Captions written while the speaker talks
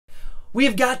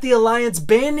We've got the Alliance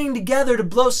banding together to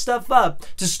blow stuff up,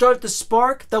 to start the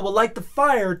spark that will light the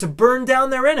fire to burn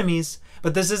down their enemies.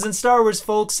 But this isn't Star Wars,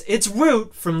 folks. It's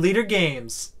Root from Leader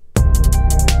Games.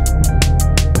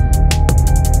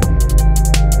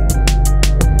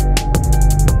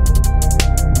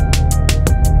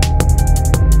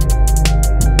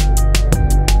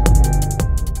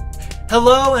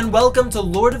 Hello and welcome to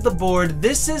Lord of the Board.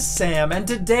 This is Sam, and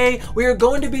today we are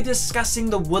going to be discussing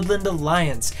the Woodland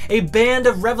Alliance, a band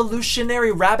of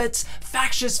revolutionary rabbits,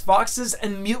 factious foxes,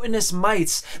 and mutinous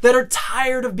mice that are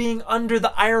tired of being under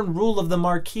the iron rule of the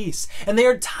Marquise, and they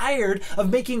are tired of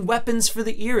making weapons for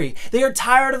the Eerie. They are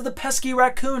tired of the pesky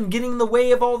raccoon getting in the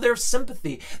way of all their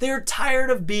sympathy. They are tired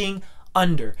of being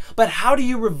under. But how do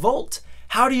you revolt?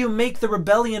 How do you make the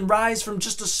rebellion rise from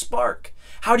just a spark?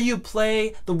 How do you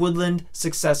play the Woodland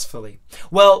successfully?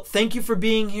 Well, thank you for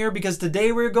being here, because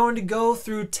today we're going to go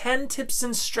through 10 tips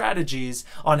and strategies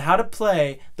on how to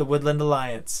play the Woodland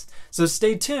Alliance. So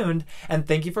stay tuned, and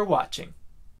thank you for watching.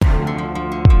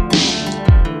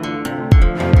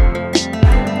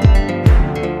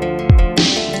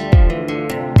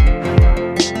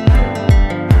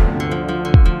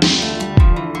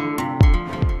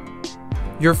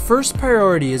 Your first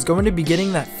priority is going to be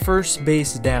getting that first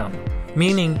base down,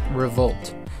 meaning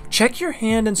revolt. Check your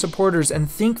hand and supporters and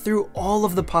think through all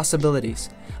of the possibilities.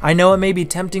 I know it may be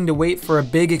tempting to wait for a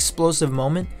big explosive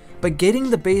moment, but getting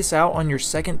the base out on your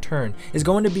second turn is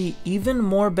going to be even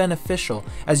more beneficial,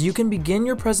 as you can begin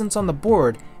your presence on the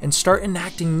board and start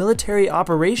enacting military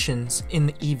operations in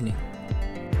the evening.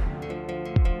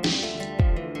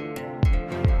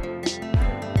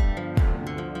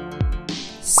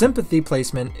 Sympathy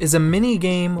placement is a mini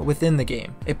game within the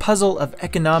game, a puzzle of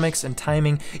economics and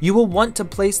timing. You will want to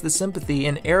place the sympathy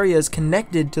in areas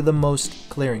connected to the most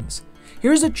clearings.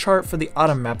 Here's a chart for the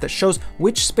autumn map that shows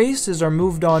which spaces are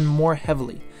moved on more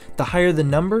heavily. The higher the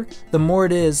number, the more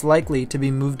it is likely to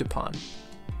be moved upon.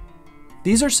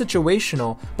 These are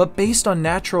situational, but based on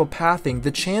natural pathing, the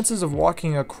chances of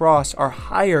walking across are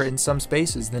higher in some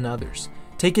spaces than others.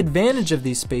 Take advantage of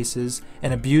these spaces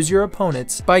and abuse your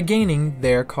opponents by gaining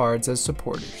their cards as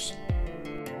supporters.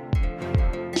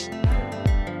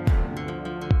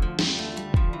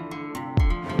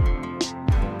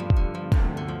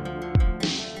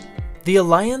 The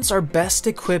Alliance are best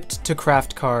equipped to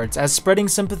craft cards, as spreading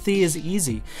sympathy is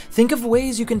easy. Think of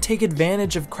ways you can take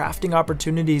advantage of crafting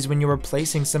opportunities when you are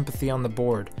placing sympathy on the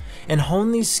board, and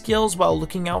hone these skills while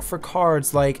looking out for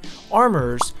cards like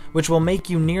Armorers, which will make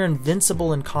you near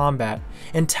invincible in combat,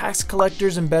 and Tax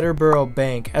Collectors and Better Burrow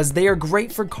Bank, as they are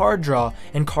great for card draw,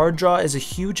 and card draw is a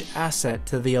huge asset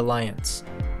to the Alliance.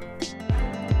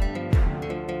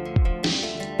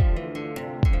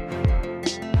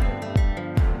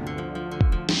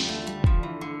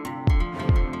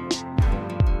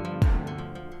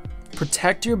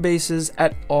 Protect your bases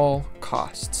at all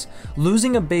costs.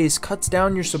 Losing a base cuts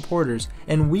down your supporters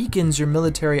and weakens your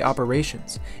military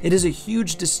operations. It is a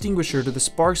huge distinguisher to the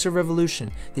sparks of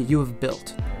revolution that you have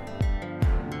built.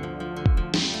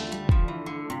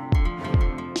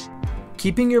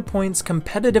 Keeping your points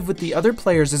competitive with the other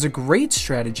players is a great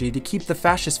strategy to keep the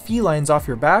fascist felines off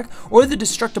your back or the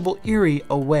destructible Eerie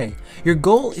away. Your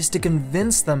goal is to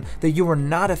convince them that you are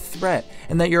not a threat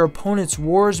and that your opponent's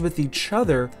wars with each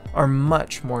other are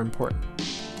much more important.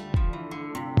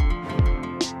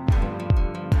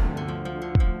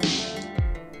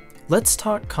 Let's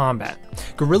talk combat.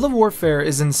 Guerrilla warfare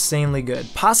is insanely good,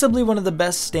 possibly one of the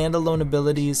best standalone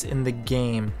abilities in the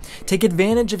game. Take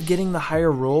advantage of getting the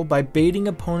higher roll by baiting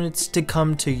opponents to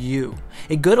come to you.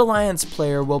 A good Alliance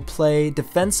player will play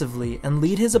defensively and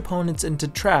lead his opponents into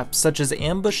traps such as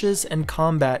ambushes and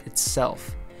combat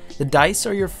itself. The dice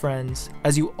are your friends,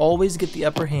 as you always get the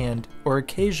upper hand, or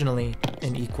occasionally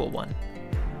an equal one.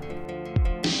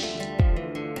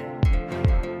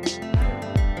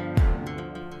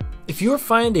 If you are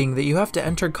finding that you have to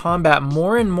enter combat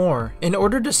more and more in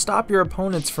order to stop your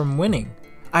opponents from winning,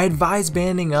 I advise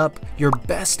banding up your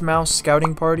best mouse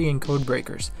scouting party and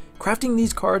codebreakers. Crafting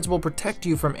these cards will protect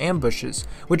you from ambushes,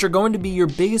 which are going to be your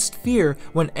biggest fear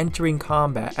when entering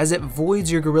combat, as it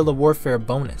voids your guerrilla warfare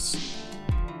bonus.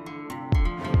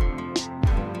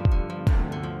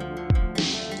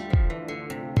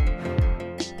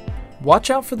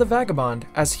 Watch out for the Vagabond,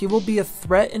 as he will be a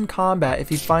threat in combat if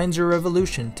he finds your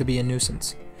revolution to be a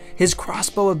nuisance. His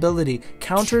crossbow ability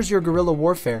counters your guerrilla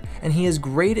warfare, and he is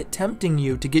great at tempting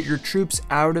you to get your troops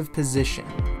out of position.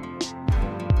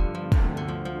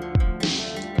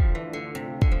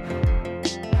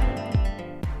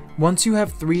 Once you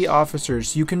have 3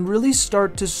 officers, you can really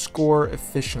start to score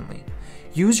efficiently.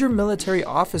 Use your military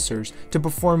officers to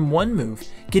perform one move,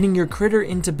 getting your critter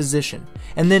into position,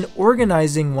 and then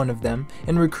organizing one of them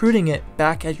and recruiting it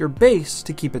back at your base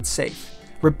to keep it safe.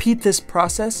 Repeat this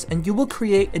process and you will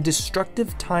create a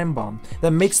destructive time bomb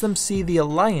that makes them see the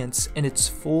Alliance in its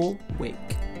full wake.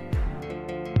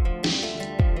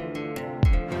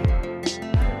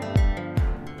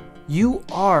 You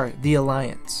are the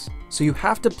Alliance, so you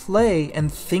have to play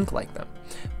and think like them.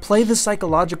 Play the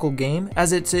psychological game,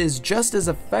 as it is just as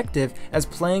effective as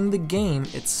playing the game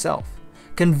itself.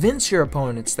 Convince your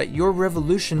opponents that your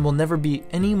revolution will never be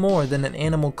any more than an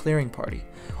animal clearing party.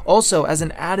 Also, as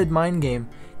an added mind game,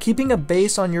 keeping a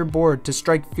base on your board to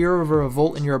strike fear of a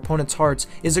revolt in your opponent's hearts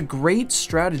is a great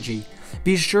strategy.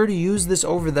 Be sure to use this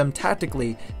over them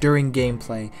tactically during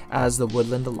gameplay as the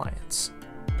Woodland Alliance.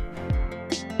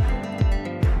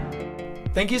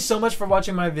 Thank you so much for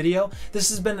watching my video. This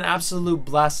has been an absolute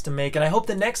blast to make, and I hope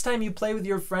the next time you play with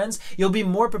your friends, you'll be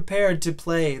more prepared to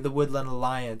play the Woodland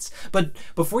Alliance. But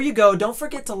before you go, don't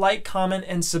forget to like, comment,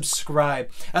 and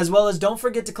subscribe, as well as don't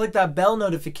forget to click that bell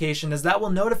notification, as that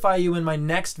will notify you when my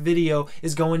next video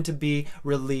is going to be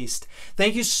released.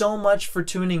 Thank you so much for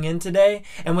tuning in today,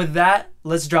 and with that,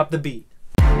 let's drop the beat.